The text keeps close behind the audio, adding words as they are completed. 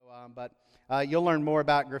But you'll learn more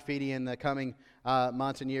about graffiti in the coming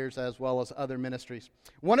months and years, as well as other ministries.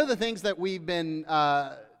 One of the things that we've been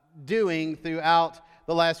doing throughout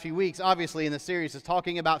the last few weeks, obviously in the series, is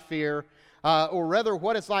talking about fear, or rather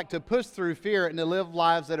what it's like to push through fear and to live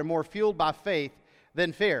lives that are more fueled by faith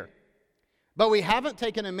than fear. But we haven't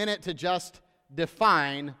taken a minute to just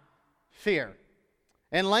define fear.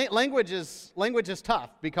 And language is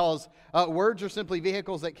tough because words are simply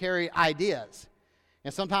vehicles that carry ideas.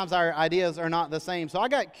 And sometimes our ideas are not the same. So I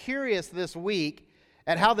got curious this week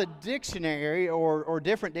at how the dictionary or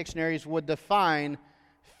different dictionaries would define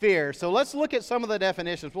fear. So let's look at some of the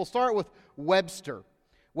definitions. We'll start with Webster.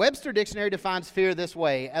 Webster Dictionary defines fear this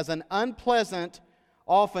way: as an unpleasant,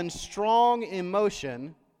 often strong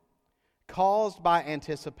emotion caused by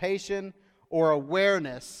anticipation or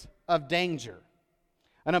awareness of danger.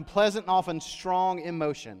 An unpleasant, often strong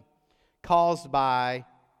emotion caused by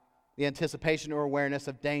the anticipation or awareness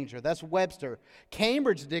of danger. That's Webster.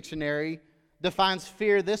 Cambridge Dictionary defines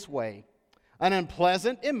fear this way: an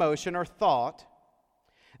unpleasant emotion or thought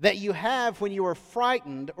that you have when you are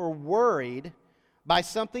frightened or worried by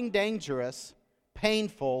something dangerous,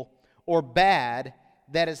 painful, or bad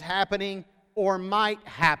that is happening or might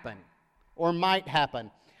happen.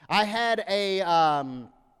 I had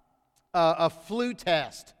a flu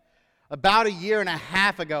test about a year and a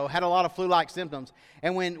half ago. Had a lot of flu-like symptoms.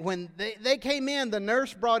 And when they came in, the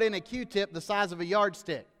nurse brought in a Q-tip the size of a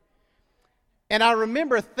yardstick. And I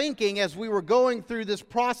remember thinking as we were going through this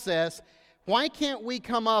process, why can't we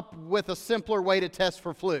come up with a simpler way to test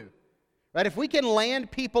for flu? Right? If we can land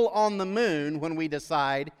people on the moon when we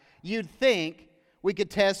decide, you'd think we could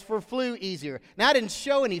test for flu easier. Now, I didn't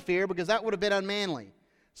show any fear because that would have been unmanly.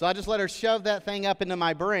 So I just let her shove that thing up into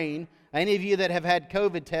my brain. Any of you that have had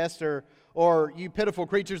COVID tests or you pitiful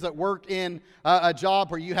creatures that work in a job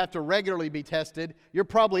where you have to regularly be tested, you're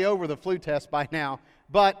probably over the flu test by now.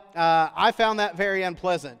 But I found that very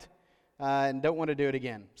unpleasant and don't want to do it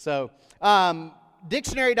again. So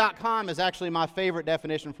dictionary.com is actually my favorite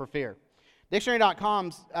definition for fear.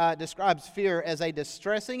 Dictionary.com describes fear as a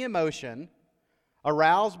distressing emotion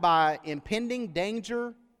aroused by impending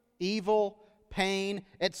danger, evil, pain,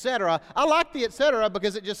 etc. I like the etc.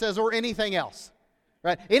 because it just says, or anything else,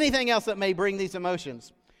 right? Anything else that may bring these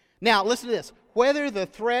emotions. Now, listen to this. Whether the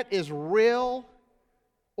threat is real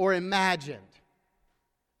or imagined,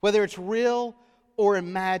 whether it's real or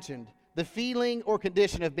imagined, the feeling or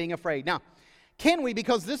condition of being afraid. Now, can we,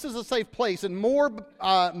 because this is a safe place, and more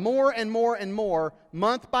and more,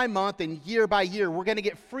 month by month and year by year, we're going to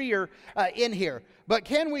get freer in here. But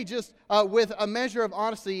can we just, with a measure of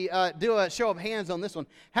honesty, do a show of hands on this one?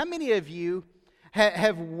 How many of you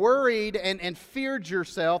have worried and feared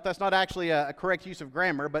yourself? That's not actually a correct use of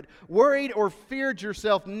grammar, but worried or feared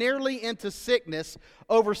yourself nearly into sickness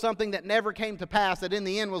over something that never came to pass, that in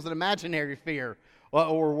the end was an imaginary fear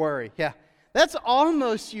or worry? Yeah, that's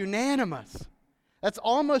almost unanimous. That's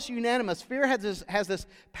almost unanimous. Fear has this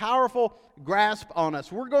powerful grasp on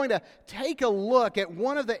us. We're going to take a look at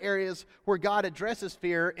one of the areas where God addresses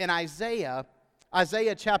fear in Isaiah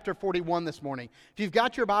chapter 41 this morning. If you've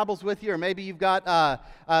got your Bibles with you, or maybe you've got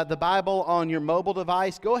the Bible on your mobile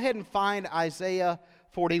device, go ahead and find Isaiah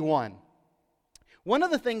 41. One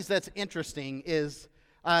of the things that's interesting is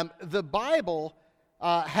the Bible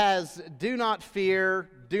has do not fear,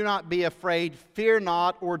 do not be afraid, fear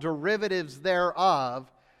not, or derivatives thereof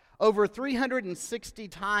over 360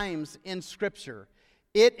 times in Scripture.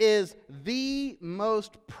 It is the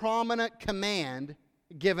most prominent command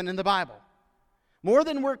given in the Bible. More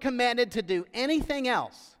than we're commanded to do anything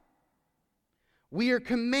else, we are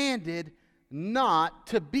commanded not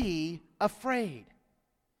to be afraid.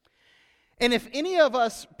 And if any of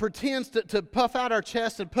us pretends to puff out our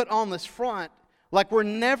chest and put on this front, like we're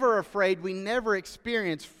never afraid, we never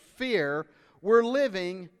experience fear, we're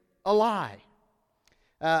living a lie.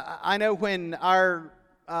 I know when our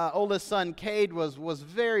oldest son, Cade, was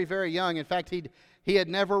very, very young. In fact, he had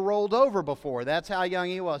never rolled over before. That's how young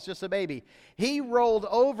he was, just a baby. He rolled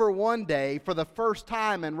over one day for the first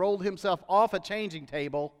time and rolled himself off a changing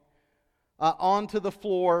table onto the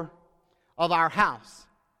floor of our house.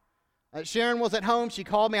 Sharon was at home. She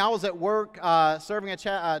called me. I was at work serving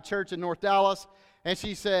a church in North Dallas. And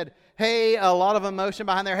she said, hey, a lot of emotion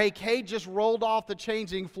behind there. Hey, Cade just rolled off the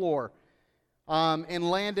changing floor and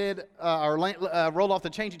landed, rolled off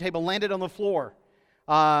the changing table, landed on the floor.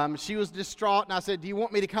 She was distraught, and I said, do you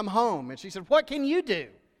want me to come home? And she said, what can you do?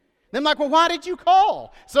 And I'm like, well, why did you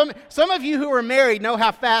call? Some of you who are married know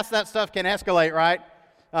how fast that stuff can escalate, right?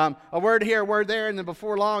 A word here, a word there, and then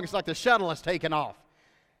before long, it's like the shuttle is taken off.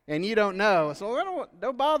 and you don't know. So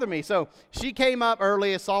don't bother me. So she came up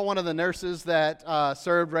early and saw one of the nurses that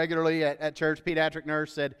served regularly at church, pediatric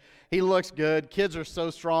nurse, said, he looks good. Kids are so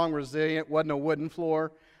strong, resilient. Wasn't a wooden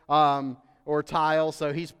floor or tile,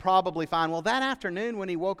 so he's probably fine. Well, that afternoon when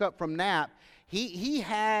he woke up from nap, he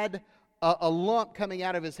had a lump coming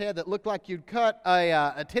out of his head that looked like you'd cut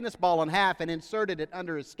a tennis ball in half and inserted it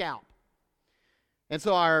under his scalp. And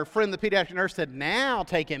so our friend, the pediatric nurse, said, now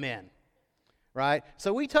take him in, right?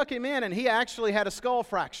 So we took him in, and he actually had a skull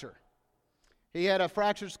fracture. He had a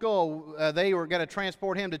fractured skull. They were going to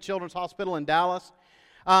transport him to Children's Hospital in Dallas.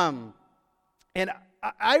 And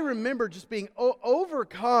I remember just being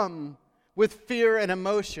overcome with fear and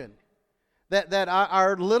emotion that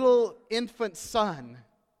our little infant son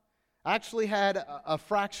actually had a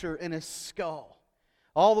fracture in his skull.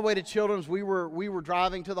 All the way to Children's, we were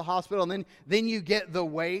driving to the hospital, and then you get the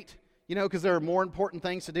wait, because there are more important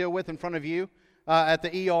things to deal with in front of you at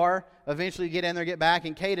the ER. Eventually you get in there, get back,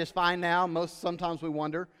 and Kate is fine now. Sometimes we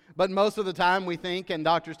wonder, but most of the time we think, and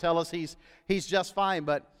doctors tell us he's just fine.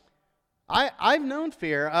 But I've known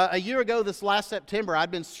fear. A year ago, this last September,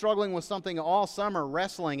 I'd been struggling with something all summer,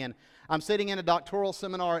 wrestling, and I'm sitting in a doctoral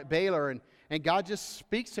seminar at Baylor, and God just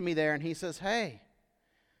speaks to me there, and He says, hey,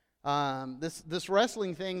 this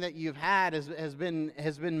wrestling thing that you've had has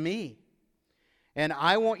been me. And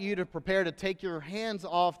I want you to prepare to take your hands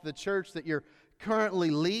off the church that you're currently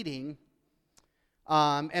leading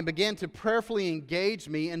and begin to prayerfully engage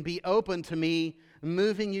me and be open to me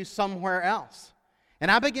moving you somewhere else.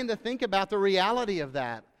 And I began to think about the reality of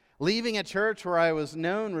that. Leaving a church where I was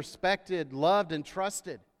known, respected, loved, and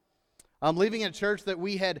trusted. Leaving a church that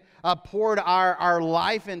we had poured our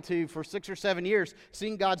life into for 6 or 7 years,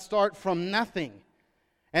 seeing God start from nothing,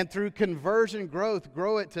 and through conversion growth,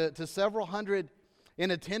 grow it to several hundred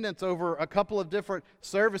in attendance over a couple of different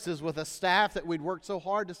services with a staff that we'd worked so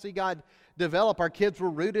hard to see God develop. Our kids were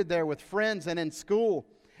rooted there with friends and in school,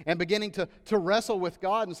 and beginning to wrestle with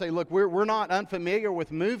God and say, look, we're not unfamiliar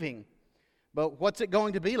with moving, but what's it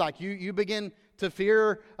going to be like? You begin to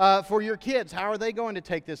fear for your kids. How are they going to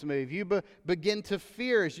take this move? You begin to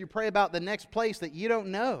fear as you pray about the next place that you don't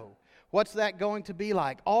know. What's that going to be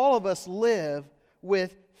like? All of us live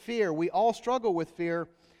with fear. We all struggle with fear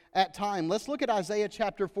at times. Let's look at Isaiah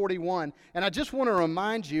chapter 41. And I just want to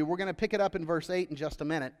remind you, we're going to pick it up in verse 8 in just a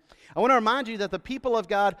minute. I want to remind you that the people of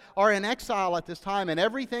God are in exile at this time, and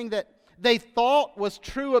everything that they thought was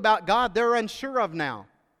true about God, they're unsure of now.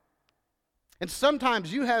 And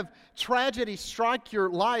sometimes you have tragedy strike your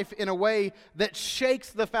life in a way that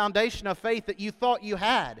shakes the foundation of faith that you thought you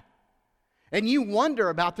had. And you wonder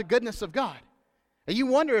about the goodness of God. And you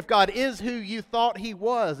wonder if God is who you thought He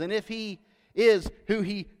was, and if He is who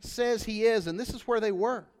He says He is. And this is where they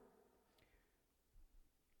were.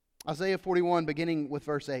 Isaiah 41, beginning with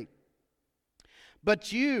verse 8.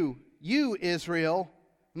 But you, Israel,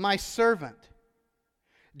 my servant,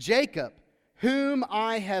 Jacob, whom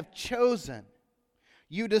I have chosen,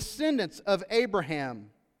 you descendants of Abraham,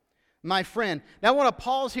 my friend. Now I want to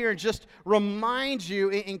pause here and just remind you,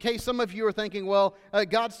 in case some of you are thinking, well,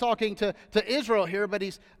 God's talking to Israel here, but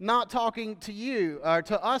He's not talking to you or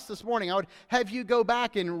to us this morning. I would have you go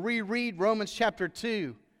back and reread Romans chapter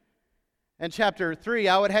 2 and chapter 3.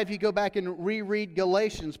 I would have you go back and reread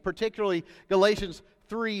Galatians, particularly Galatians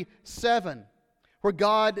 3:7. Where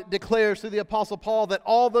God declares through the Apostle Paul that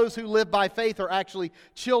all those who live by faith are actually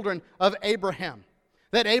children of Abraham.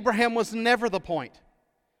 That Abraham was never the point.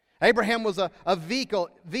 Abraham was a vehicle.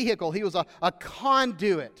 He was a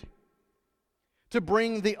conduit to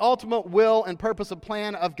bring the ultimate will and purpose and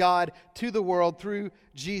plan of God to the world through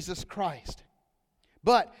Jesus Christ.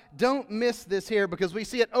 But don't miss this here, because we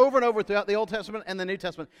see it over and over throughout the Old Testament and the New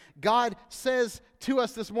Testament. God says to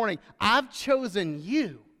us this morning, I've chosen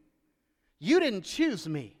you. You didn't choose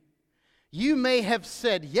me. You may have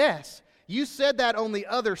said yes. You said that on the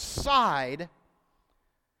other side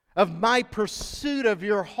of my pursuit of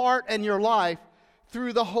your heart and your life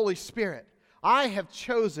through the Holy Spirit. I have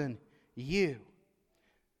chosen you.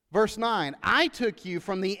 Verse 9, I took you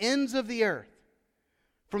from the ends of the earth.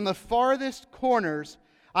 From the farthest corners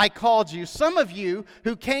I called you. Some of you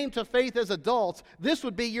who came to faith as adults, this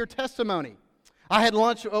would be your testimony. I had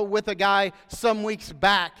lunch with a guy some weeks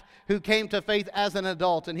back who came to faith as an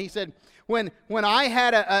adult, and he said, when I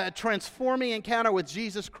had a transforming encounter with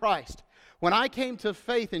Jesus Christ, when I came to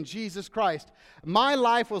faith in Jesus Christ, my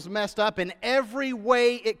life was messed up in every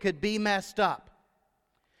way it could be messed up.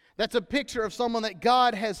 That's a picture of someone that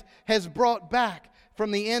God has brought back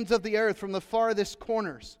from the ends of the earth, from the farthest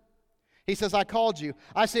corners. He says, I called you.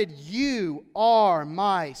 I said, you are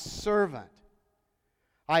my servant.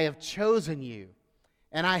 I have chosen you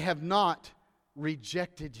and I have not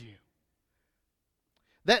rejected you.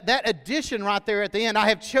 That addition right there at the end, I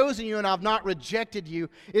have chosen you and I've not rejected you,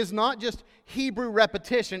 is not just Hebrew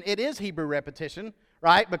repetition. It is Hebrew repetition,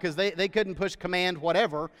 right? Because they couldn't push command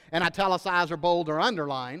whatever and italicize or bold or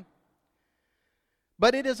underline.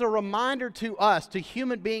 But it is a reminder to us, to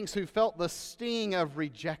human beings who felt the sting of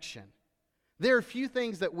rejection. There are few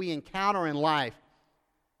things that we encounter in life,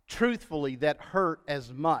 truthfully, that hurt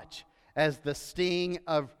as much as the sting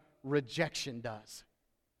of rejection does.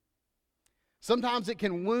 Sometimes it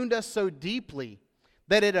can wound us so deeply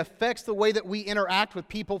that it affects the way that we interact with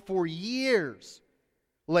people for years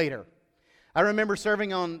later. I remember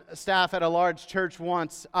serving on staff at a large church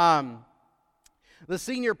once. The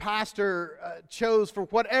senior pastor chose, for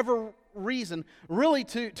whatever reason, really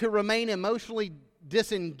to remain emotionally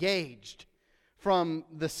disengaged from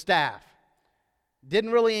the staff.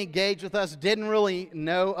 Didn't really engage with us, didn't really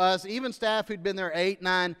know us, even staff who'd been there 8,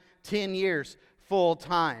 9, 10 years full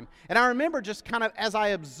time. And I remember just kind of as I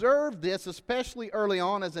observed this, especially early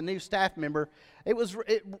on as a new staff member, it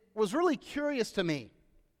was really curious to me.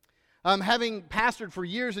 Having pastored for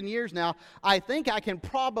years and years now, I think I can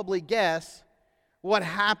probably guess what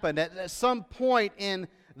happened. At some point in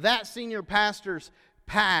that senior pastor's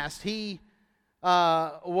past, he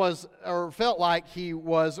was, or felt like he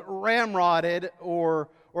was ramrodded or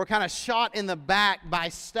kind of shot in the back by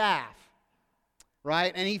staff,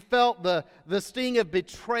 right? And he felt the sting of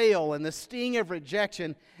betrayal and the sting of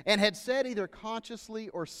rejection, and had said either consciously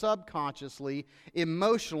or subconsciously,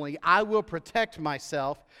 emotionally, I will protect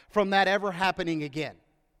myself from that ever happening again.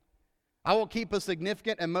 I will keep a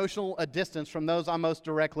significant emotional distance from those I most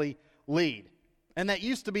directly lead. And that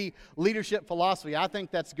used to be leadership philosophy. I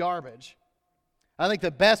think that's garbage. I think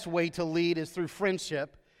the best way to lead is through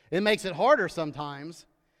friendship. It makes it harder sometimes,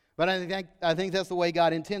 but I think that's the way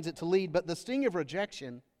God intends it to lead. But the sting of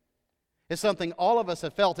rejection is something all of us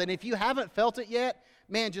have felt. And if you haven't felt it yet,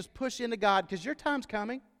 man, just push into God, because your time's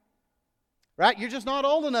coming. Right? You're just not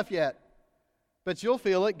old enough yet. But you'll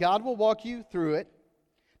feel it. God will walk you through it.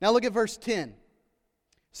 Now look at verse 10.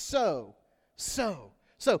 So,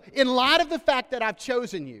 in light of the fact that I've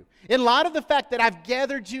chosen you, in light of the fact that I've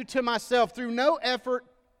gathered you to myself through no effort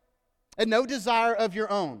and no desire of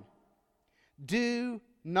your own, do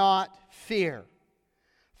not fear,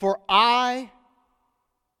 for I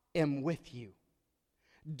am with you.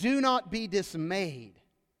 Do not be dismayed,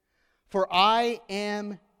 for I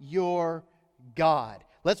am your God.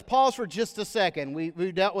 Let's pause for just a second.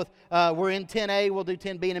 We've dealt with, we're in 10a, we'll do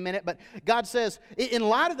 10b in a minute, but God says, in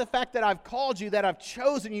light of the fact that I've called you, that I've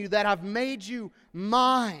chosen you, that I've made you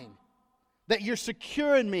mine, that you're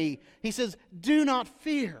secure in me, He says, do not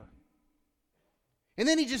fear. And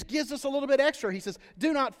then He just gives us a little bit extra. He says,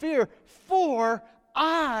 do not fear, for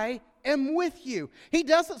I am with you. He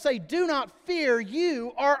doesn't say, do not fear,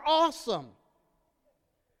 you are awesome.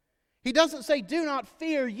 He doesn't say, do not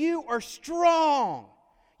fear, you are strong.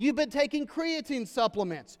 You've been taking creatine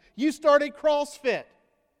supplements. You started CrossFit.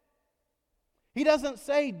 He doesn't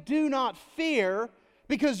say, do not fear,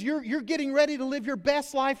 because you're getting ready to live your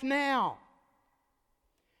best life now.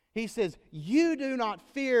 He says, you do not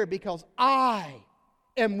fear because I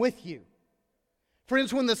am with you.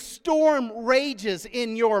 Friends, when the storm rages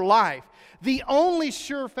in your life, the only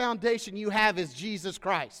sure foundation you have is Jesus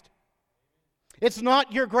Christ. It's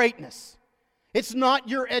not your greatness. It's not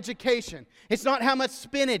your education. It's not how much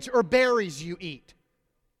spinach or berries you eat.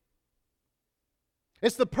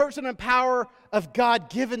 It's the person and power of God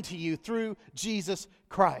given to you through Jesus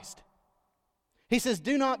Christ. He says,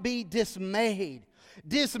 do not be dismayed.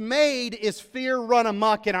 Dismayed is fear run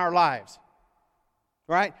amok in our lives.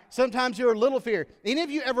 Right? Sometimes you're a little fear. Any of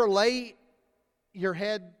you ever lay your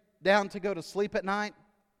head down to go to sleep at night?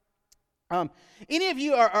 Any of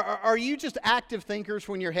you, are you just active thinkers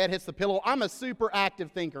when your head hits the pillow? I'm a super active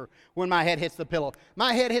thinker when my head hits the pillow.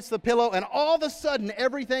 My head hits the pillow, and all of a sudden,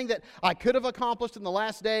 everything that I could have accomplished in the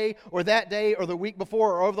last day or the week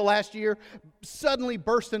before or over the last year suddenly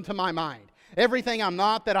burst into my mind. Everything I'm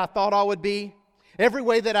not that I thought I would be. Every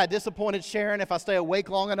way that I disappointed Sharon if I stay awake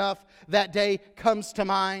long enough that day comes to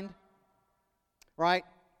mind. Right?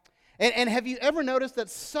 And have you ever noticed that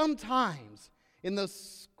sometimes in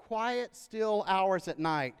those quiet, still hours at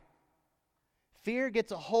night, fear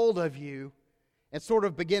gets a hold of you and sort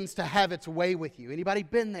of begins to have its way with you? Anybody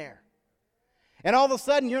been there? And all of a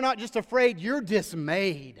sudden, you're not just afraid, you're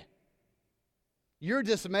dismayed. You're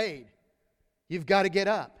dismayed. You've got to get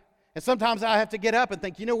up. And sometimes I have to get up and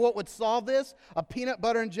think, you know what would solve this? A peanut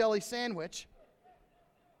butter and jelly sandwich,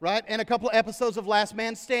 right? And a couple of episodes of Last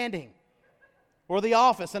Man Standing or The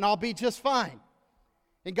Office, and I'll be just fine.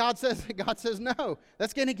 And God says, no,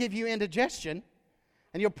 that's going to give you indigestion.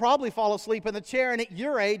 And you'll probably fall asleep in the chair and at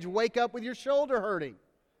your age wake up with your shoulder hurting.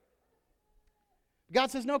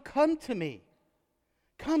 God says, no, come to me.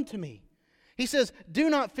 Come to me. He says, do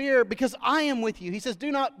not fear because I am with you. He says,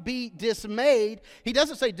 do not be dismayed. He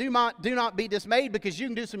doesn't say do not be dismayed because you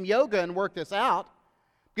can do some yoga and work this out.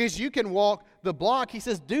 Because you can walk the block. He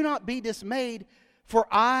says, do not be dismayed, for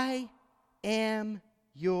I am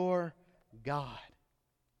your God.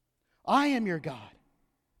 I am your God.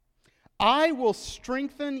 I will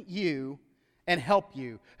strengthen you and help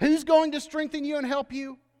you. Who's going to strengthen you and help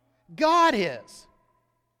you? God is.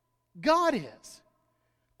 God is.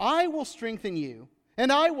 I will strengthen you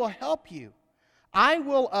and I will help you. I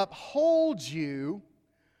will uphold you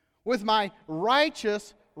with my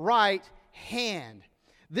righteous right hand.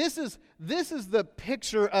 This is the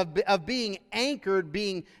picture of being anchored,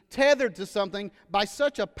 being tethered to something by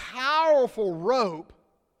such a powerful rope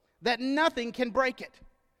that nothing can break it.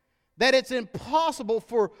 That it's impossible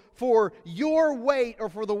for your weight or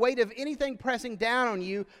for the weight of anything pressing down on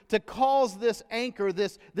you to cause this anchor,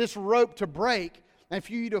 this rope to break and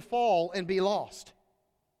for you to fall and be lost.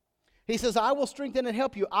 He says, I will strengthen and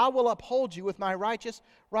help you. I will uphold you with my righteous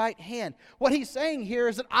right hand. What he's saying here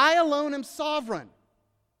is that I alone am sovereign.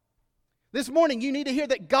 This morning you need to hear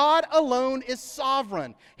that God alone is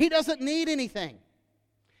sovereign. He doesn't need anything.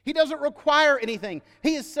 He doesn't require anything.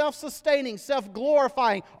 He is self-sustaining,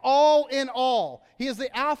 self-glorifying, all in all. He is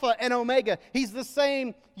the Alpha and Omega. He's the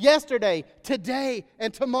same yesterday, today,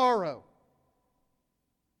 and tomorrow.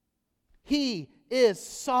 He is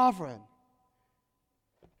sovereign.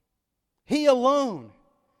 He alone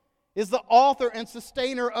is the author and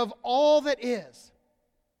sustainer of all that is.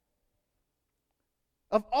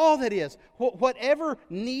 Of all that is. Whatever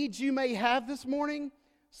needs you may have this morning,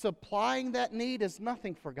 supplying that need is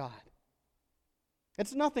nothing for God.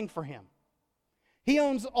 It's nothing for Him. He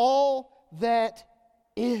owns all that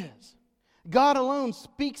is. God alone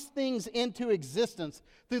speaks things into existence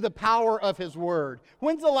through the power of His Word.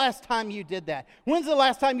 When's the last time you did that? When's the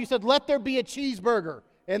last time you said, let there be a cheeseburger?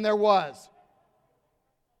 And there was.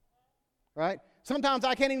 Right? Sometimes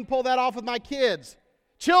I can't even pull that off with my kids.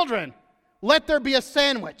 Children, let there be a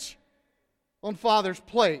sandwich on Father's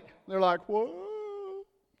plate. They're like, what?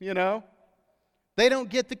 You know? They don't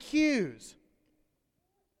get the cues.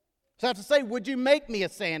 So I have to say, would you make me a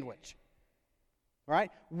sandwich?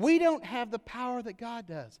 Right? We don't have the power that God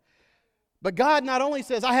does. But God not only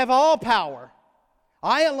says, I have all power,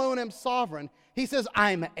 I alone am sovereign. He says,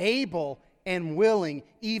 I'm able and willing,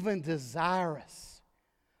 even desirous,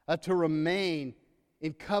 to remain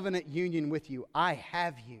in covenant union with you. I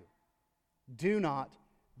have you. Do not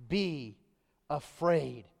be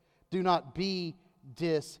afraid. Do not be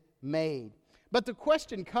dismayed. But the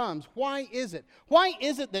question comes, why is it? Why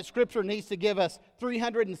is it that Scripture needs to give us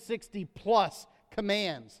 360 plus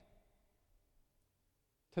commands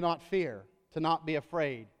to not fear, to not be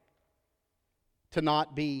afraid, to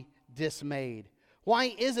not be dismayed?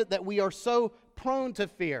 Why is it that we are so prone to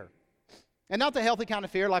fear? And not the healthy kind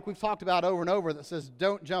of fear like we've talked about over and over that says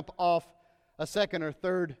don't jump off a second or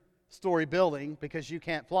third story building because you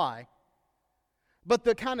can't fly. But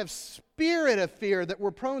the kind of spirit of fear that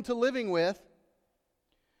we're prone to living with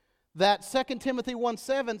that 2 Timothy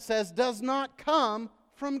 1:7 says does not come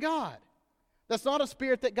from God. That's not a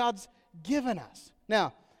spirit that God's given us.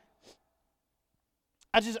 Now,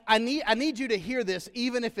 I need you to hear this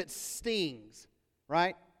even if it stings,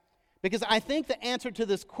 right? Because I think the answer to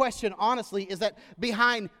this question, honestly, is that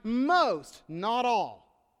behind most, not all,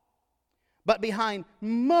 but behind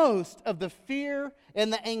most of the fear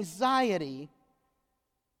and the anxiety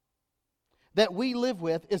that we live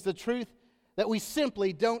with is the truth that we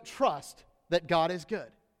simply don't trust that God is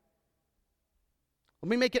good. Let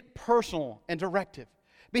me make it personal and directive.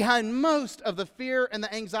 Behind most of the fear and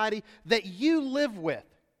the anxiety that you live with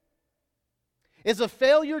is a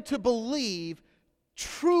failure to believe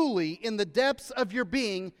truly in the depths of your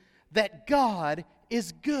being that God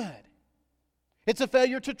is good. It's a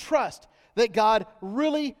failure to trust that God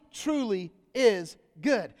really, truly is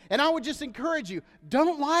good. And I would just encourage you,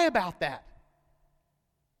 don't lie about that.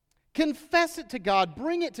 Confess it to God,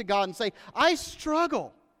 bring it to God and say, I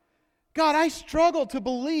struggle. God, I struggle to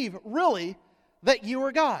believe really that you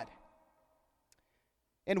are God.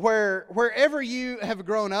 And wherever you have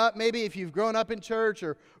grown up, maybe if you've grown up in church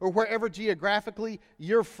or wherever geographically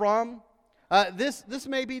you're from, this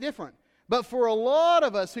may be different. But for a lot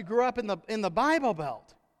of us who grew up in the Bible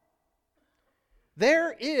Belt,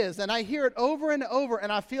 there is, and I hear it over and over,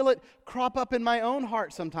 and I feel it crop up in my own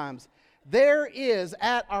heart sometimes, there is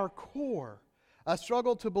at our core a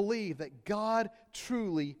struggle to believe that God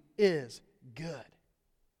truly is good.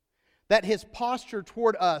 That His posture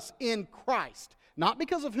toward us in Christ, not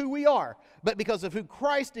because of who we are, but because of who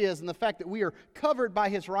Christ is and the fact that we are covered by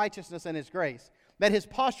His righteousness and His grace, that His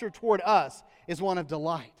posture toward us is one of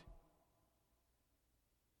delight.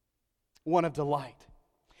 One of delight.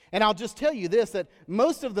 And I'll just tell you this, that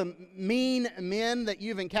most of the mean men that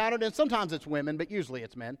you've encountered, and sometimes it's women, but usually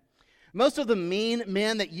it's men, most of the mean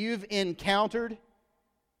men that you've encountered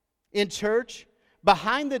in church,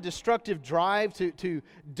 behind the destructive drive to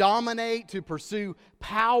dominate, to pursue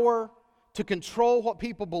power, to control what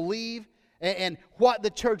people believe, and what the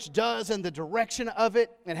church does and the direction of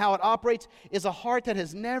it and how it operates, is a heart that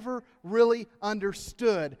has never really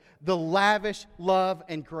understood the lavish love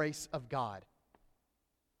and grace of God.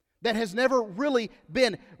 That has never really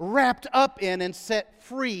been wrapped up in and set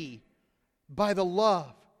free by the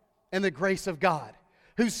love and the grace of God.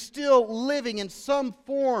 Who's still living in some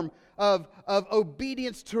form of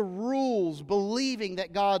obedience to rules, believing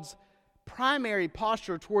that God's primary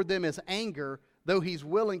posture toward them is anger, though He's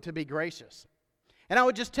willing to be gracious. And I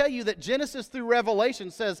would just tell you that Genesis through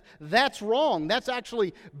Revelation says that's wrong. That's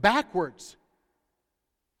actually backwards.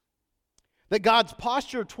 That God's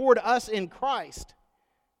posture toward us in Christ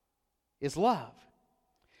is love.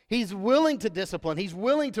 He's willing to discipline. He's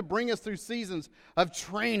willing to bring us through seasons of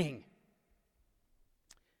training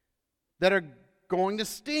that are going to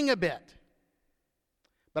sting a bit.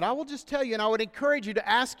 But I will just tell you, and I would encourage you to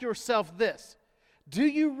ask yourself this: do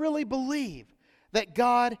you really believe that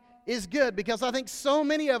God is good? Because I think so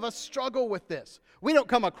many of us struggle with this. We don't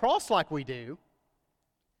come across like we do,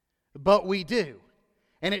 but we do.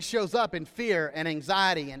 And it shows up in fear and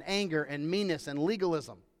anxiety and anger and meanness and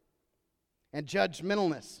legalism and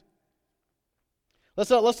judgmentalness.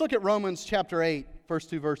 Let's look at Romans chapter 8, first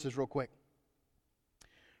two verses real quick.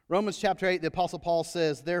 Romans chapter 8, the Apostle Paul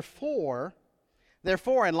says, Therefore,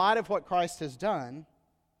 in light of what Christ has done,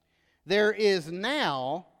 there is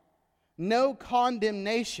now no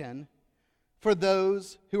condemnation for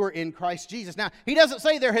those who are in Christ Jesus. Now, he doesn't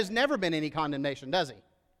say there has never been any condemnation, does he?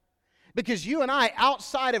 Because you and I,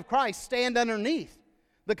 outside of Christ, stand underneath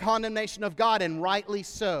the condemnation of God, and rightly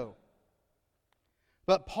so.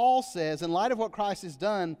 But Paul says, in light of what Christ has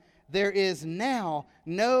done, there is now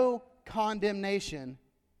no condemnation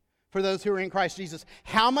for those who are in Christ Jesus.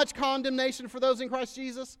 How much condemnation for those in Christ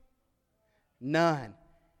Jesus? None.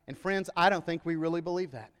 And friends, I don't think we really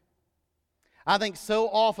believe that. I think so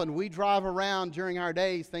often we drive around during our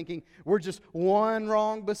days thinking we're just one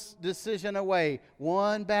wrong decision away,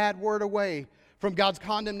 one bad word away from God's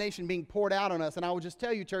condemnation being poured out on us. And I will just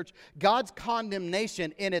tell you, church, God's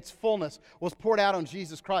condemnation in its fullness was poured out on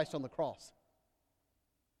Jesus Christ on the cross.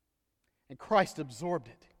 And Christ absorbed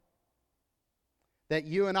it. That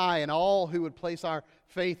you and I and all who would place our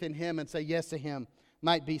faith in Him and say yes to Him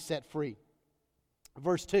might be set free.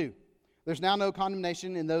 Verse 2, there's now no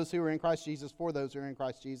condemnation in those who are in Christ Jesus, for those who are in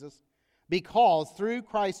Christ Jesus, because through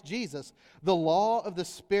Christ Jesus, the law of the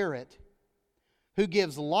Spirit who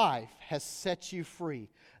gives life has set you free.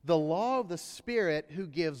 The law of the Spirit who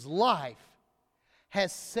gives life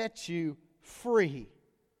has set you free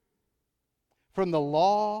from the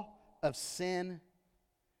law of sin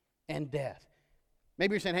and death.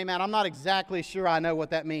 Maybe you're saying, hey man, I'm not exactly sure I know what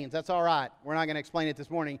that means. That's all right. We're not going to explain it this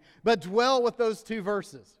morning. But dwell with those two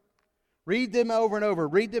verses. Read them over and over.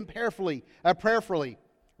 Read them prayerfully.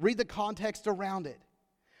 Read the context around it.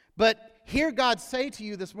 But hear God say to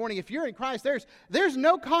you this morning, if you're in Christ, there's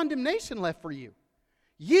no condemnation left for you.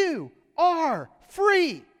 You are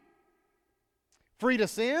free. Free to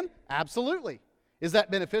sin? Absolutely. Is that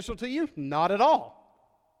beneficial to you? Not at all.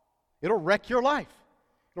 It'll wreck your life.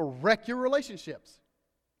 It'll wreck your relationships.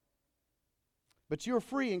 But you're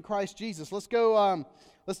free in Christ Jesus. Let's go,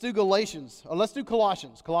 let's do Colossians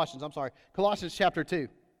chapter 2.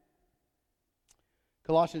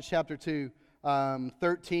 Colossians chapter 2,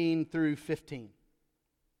 13 through 15.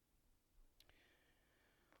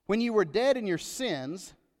 When you were dead in your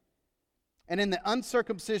sins and in the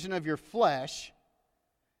uncircumcision of your flesh,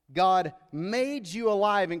 God made you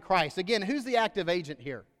alive in Christ. Again, who's the active agent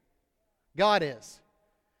here? God is.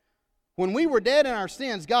 When we were dead in our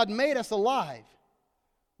sins, God made us alive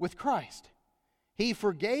with Christ. He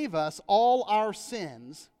forgave us all our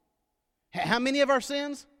sins. How many of our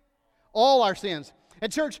sins? All our sins.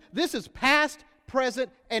 And church, this is past, present,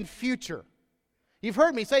 and future. You've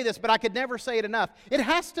heard me say this, but I could never say it enough. It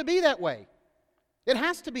has to be that way. It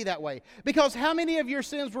has to be that way. Because how many of your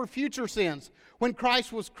sins were future sins when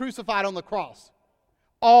Christ was crucified on the cross?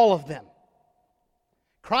 All of them.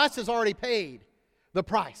 Christ has already paid the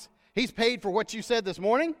price. He's paid for what you said this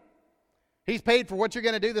morning. He's paid for what you're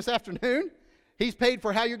going to do this afternoon. He's paid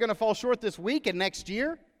for how you're going to fall short this week and next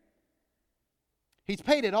year. He's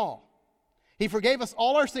paid it all. He forgave us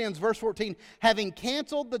all our sins, verse 14, having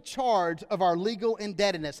canceled the charge of our legal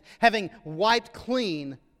indebtedness, having wiped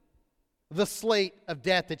clean the slate of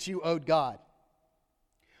debt that you owed God,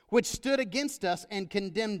 which stood against us and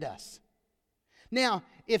condemned us. Now,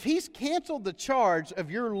 if He's canceled the charge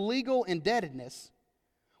of your legal indebtedness,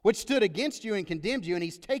 which stood against you and condemned you, and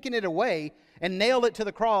He's taken it away and nailed it to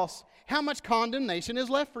the cross, how much condemnation is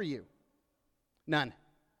left for you? None.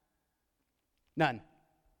 None.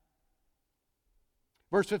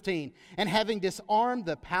 Verse 15, and having disarmed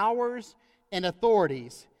the powers and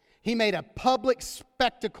authorities, He made a public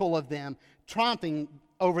spectacle of them, triumphing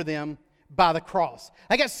over them by the cross.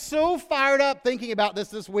 I got so fired up thinking about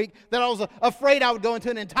this week that I was afraid I would go into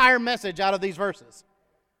an entire message out of these verses.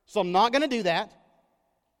 So I'm not going to do that.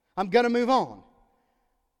 I'm going to move on.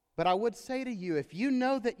 But I would say to you, if you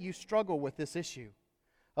know that you struggle with this issue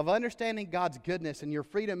of understanding God's goodness and your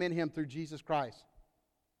freedom in Him through Jesus Christ,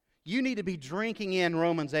 you need to be drinking in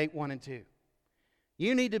Romans 8, 1 and 2.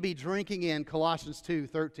 You need to be drinking in Colossians 2,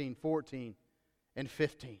 13, 14, and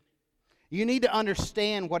 15. You need to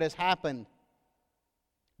understand what has happened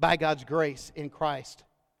by God's grace in Christ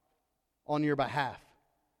on your behalf.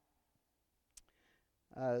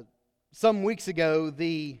 Some weeks ago,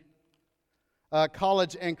 the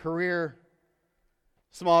college and career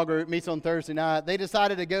small group meets on Thursday night. They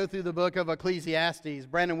decided to go through the book of Ecclesiastes.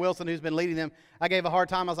 Brandon Wilson, who's been leading them, I gave a hard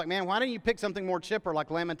time. I was like, man, why didn't you pick something more chipper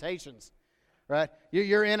like Lamentations? Right?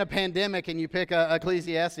 You're in a pandemic and you pick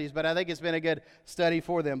Ecclesiastes, but I think it's been a good study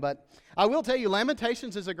for them. But I will tell you,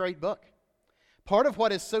 Lamentations is a great book. Part of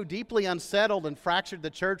what has so deeply unsettled and fractured the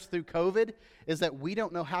church through COVID is that we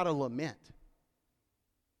don't know how to lament.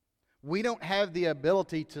 We don't have the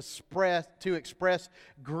ability to express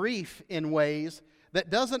grief in ways that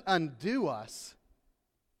doesn't undo us,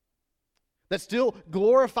 that still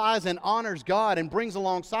glorifies and honors God and brings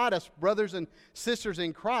alongside us brothers and sisters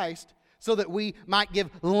in Christ so that we might give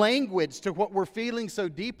language to what we're feeling so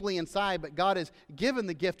deeply inside, but God has given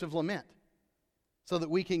the gift of lament so that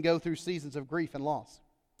we can go through seasons of grief and loss.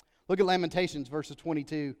 Look at Lamentations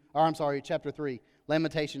chapter 3,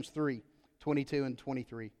 Lamentations 3, 22 and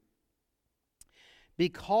 23.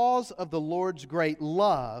 Because of the Lord's great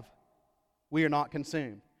love, we are not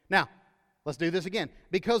consumed. Now, let's do this again.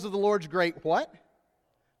 Because of the Lord's great what?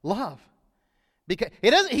 Love. He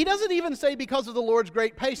doesn't even say because of the Lord's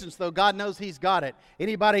great patience, though God knows He's got it.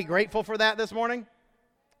 Anybody grateful for that this morning?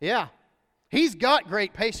 Yeah. He's got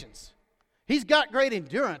great patience. He's got great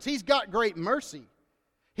endurance. He's got great mercy.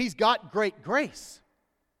 He's got great grace.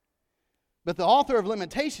 But the author of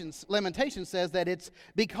Lamentations says that it's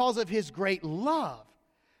because of His great love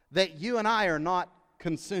that you and I are not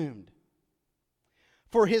consumed.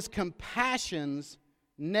 For His compassions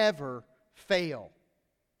never fail.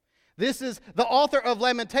 This is the author of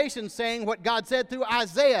Lamentations saying what God said through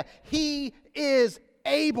Isaiah. He is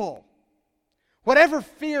able. Whatever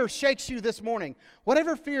fear shakes you this morning,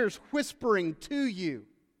 whatever fear is whispering to you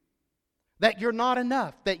that you're not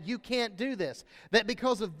enough, that you can't do this, that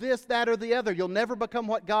because of this, that, or the other, you'll never become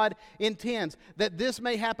what God intends, that this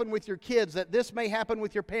may happen with your kids, that this may happen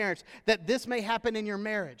with your parents, that this may happen in your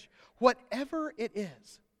marriage. Whatever it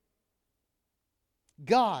is,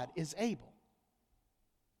 God is able.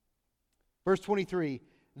 Verse 23,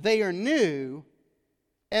 they are new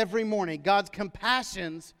every morning. God's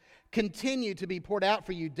compassions continue to be poured out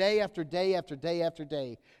for you day after day after day after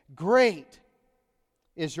day. Great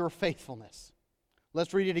is your faithfulness.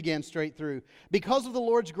 Let's read it again straight through. Because of the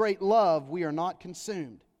Lord's great love, we are not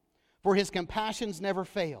consumed, for His compassions never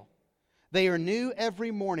fail. They are new every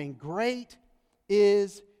morning. Great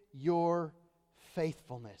is your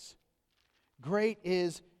faithfulness. Great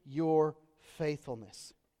is your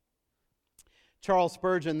faithfulness. Charles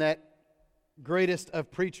Spurgeon, that greatest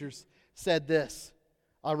of preachers, said this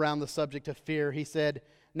around the subject of fear. He said,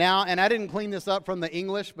 now, and I didn't clean this up from the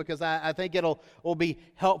English because I think it'll be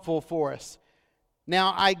helpful for us.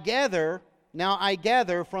 Now I gather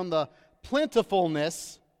from the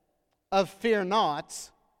plentifulness of fear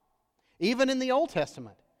nots, even in the Old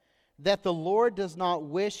Testament, that the Lord does not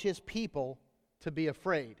wish His people to be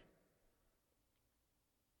afraid.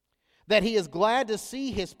 That He is glad to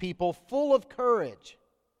see His people full of courage,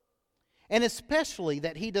 and especially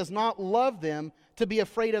that He does not love them to be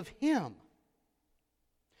afraid of Him.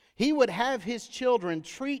 He would have His children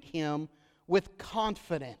treat Him with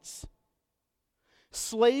confidence.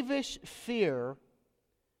 Slavish fear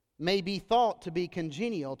may be thought to be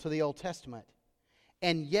congenial to the Old Testament,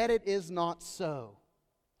 and yet it is not so.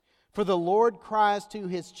 For the Lord cries to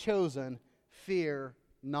His chosen, fear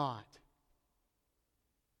not.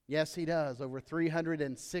 Yes, he does. Over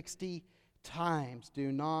 360 times.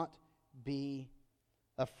 Do not be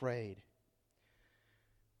afraid.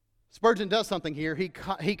 Spurgeon does something here. He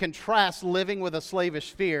contrasts living with a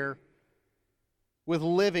slavish fear with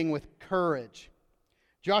living with courage.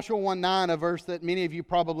 Joshua 1:9, a verse that many of you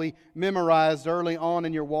probably memorized early on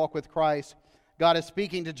in your walk with Christ. God is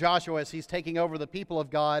speaking to Joshua as he's taking over the people of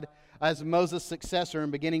God as Moses' successor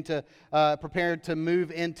and beginning to prepare to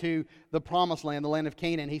move into the promised land, the land of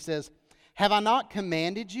Canaan. He says, "Have I not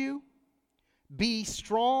commanded you? Be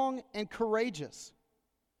strong and courageous.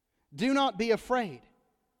 Do not be afraid.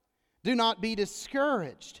 Do not be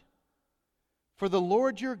discouraged. For the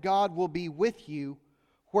Lord your God will be with you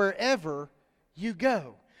wherever you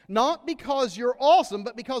go." Not because you're awesome,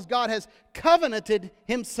 but because God has covenanted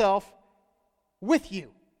Himself with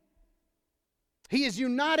you. He has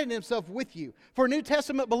united Himself with you. For New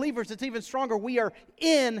Testament believers, it's even stronger. We are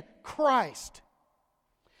in Christ.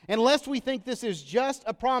 Unless we think this is just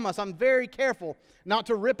a promise, I'm very careful not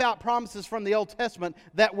to rip out promises from the Old Testament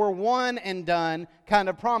that were one and done kind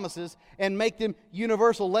of promises and make them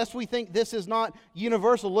universal. Lest we think this is not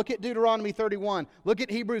universal. Look at Deuteronomy 31. Look at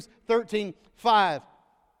Hebrews 13:5.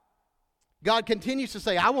 God continues to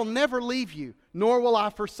say, "I will never leave you, nor will I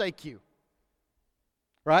forsake you."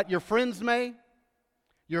 Right? Your friends may,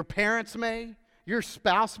 your parents may, your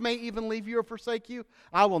spouse may even leave you or forsake you.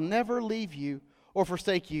 I will never leave you or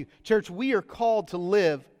forsake you. Church, we are called to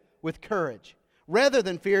live with courage. Rather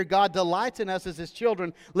than fear, God delights in us as His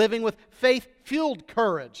children, living with faith-fueled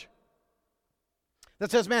courage.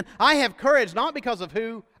 That says, man, I have courage not because of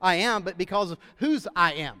who I am, but because of whose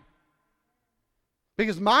I am.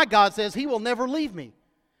 Because my God says He will never leave me.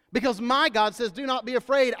 Because my God says, do not be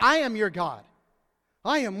afraid, I am your God.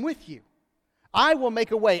 I am with you. I will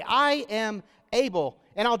make a way. I am able.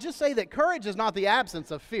 And I'll just say that courage is not the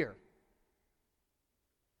absence of fear.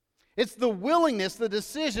 It's the willingness, the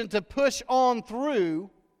decision to push on through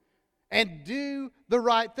and do the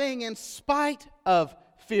right thing in spite of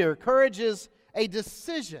fear. Courage is a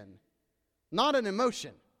decision, not an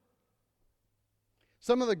emotion.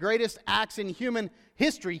 Some of the greatest acts in human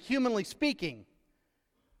history, humanly speaking,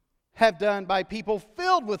 have done by people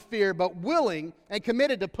filled with fear but willing and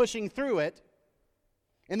committed to pushing through it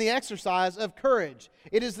in the exercise of courage.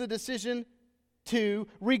 It is the decision to,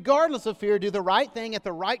 regardless of fear, do the right thing at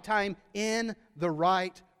the right time in the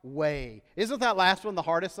right way. Isn't that last one the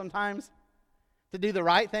hardest sometimes? To do the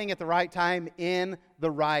right thing at the right time in the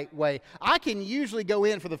right way. I can usually go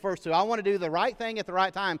in for the first two. I want to do the right thing at the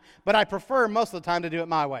right time, but I prefer most of the time to do it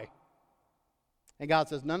my way. And God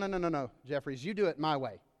says, no, Jeffries, you do it my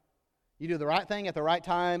way. You do the right thing at the right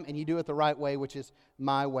time, and you do it the right way, which is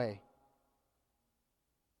my way.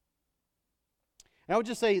 And I would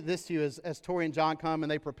just say this to you as Tori and John come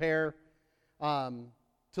and they prepare to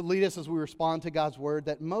lead us as we respond to God's Word,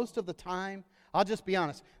 that most of the time, I'll just be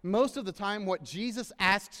honest, most of the time what Jesus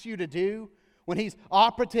asks you to do when He's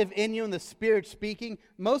operative in you and the Spirit speaking,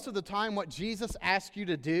 most of the time what Jesus asks you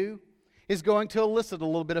to do is going to elicit a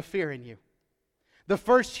little bit of fear in you. The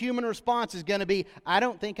first human response is going to be, I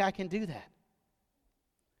don't think I can do that.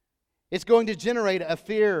 It's going to generate a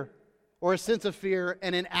fear or a sense of fear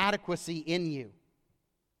and inadequacy in you.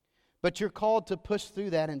 But you're called to push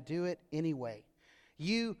through that and do it anyway.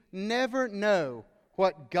 You never know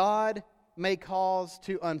what God may cause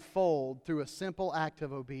to unfold through a simple act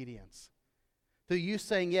of obedience. Through you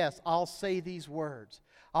saying, yes, I'll say these words.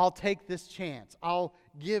 I'll take this chance. I'll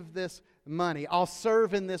give this money. I'll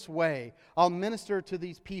serve in this way. I'll minister to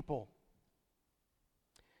these people.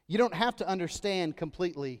 You don't have to understand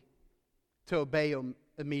completely to obey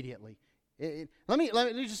immediately. Let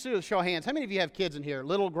me just do a show of hands. How many of you have kids in here?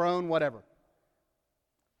 Little, grown, whatever.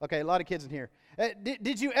 Okay, a lot of kids in here.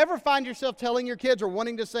 Did you ever find yourself telling your kids or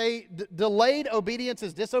wanting to say, delayed obedience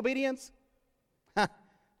is disobedience?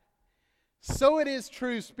 So it is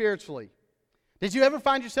true spiritually. Did you ever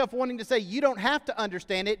find yourself wanting to say, you don't have to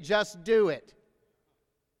understand it, just do it?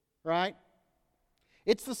 Right?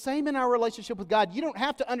 It's the same in our relationship with God. You don't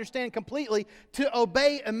have to understand completely to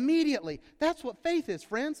obey immediately. That's what faith is,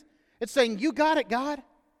 friends. It's saying, you got it, God.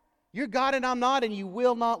 You're God and I'm not, and you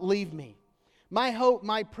will not leave me. My hope,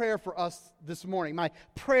 my prayer for us this morning, my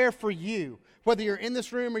prayer for you, whether you're in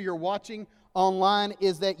this room or you're watching online,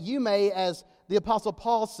 is that you may, as the Apostle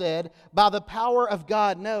Paul said, by the power of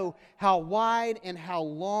God, know how wide and how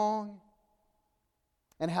long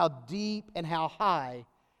and how deep and how high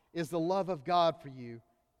is the love of God for you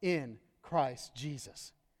in Christ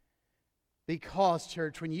Jesus. Because,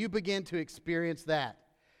 church, when you begin to experience that,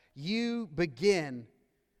 you begin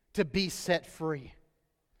to be set free.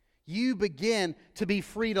 you begin to be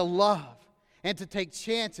free to love and to take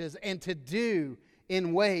chances and to do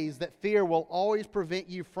in ways that fear will always prevent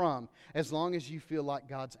you from, as long as you feel like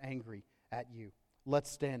God's angry at you. Let's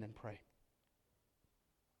stand and pray.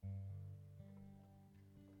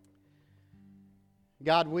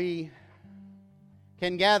 God, we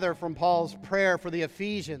can gather from Paul's prayer for the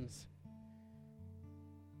Ephesians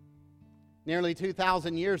nearly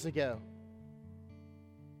 2,000 years ago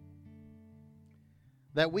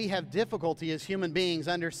that we have difficulty as human beings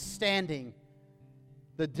understanding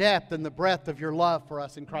the depth and the breadth of your love for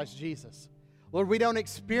us in Christ Jesus. Lord, we don't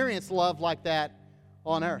experience love like that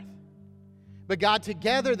on earth. But God,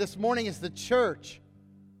 together this morning as the church,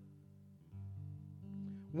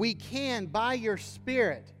 we can, by your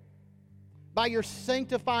Spirit, by your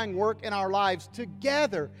sanctifying work in our lives,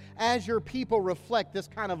 together as your people reflect this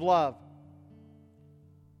kind of love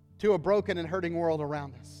to a broken and hurting world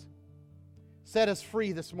around us. Set us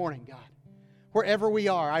free this morning, God. Wherever we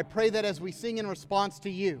are, I pray that as we sing in response to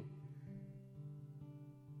you,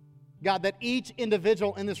 God, that each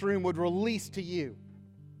individual in this room would release to you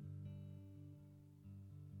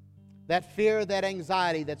that fear, that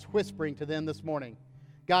anxiety that's whispering to them this morning.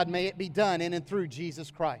 God, may it be done in and through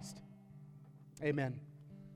Jesus Christ. Amen.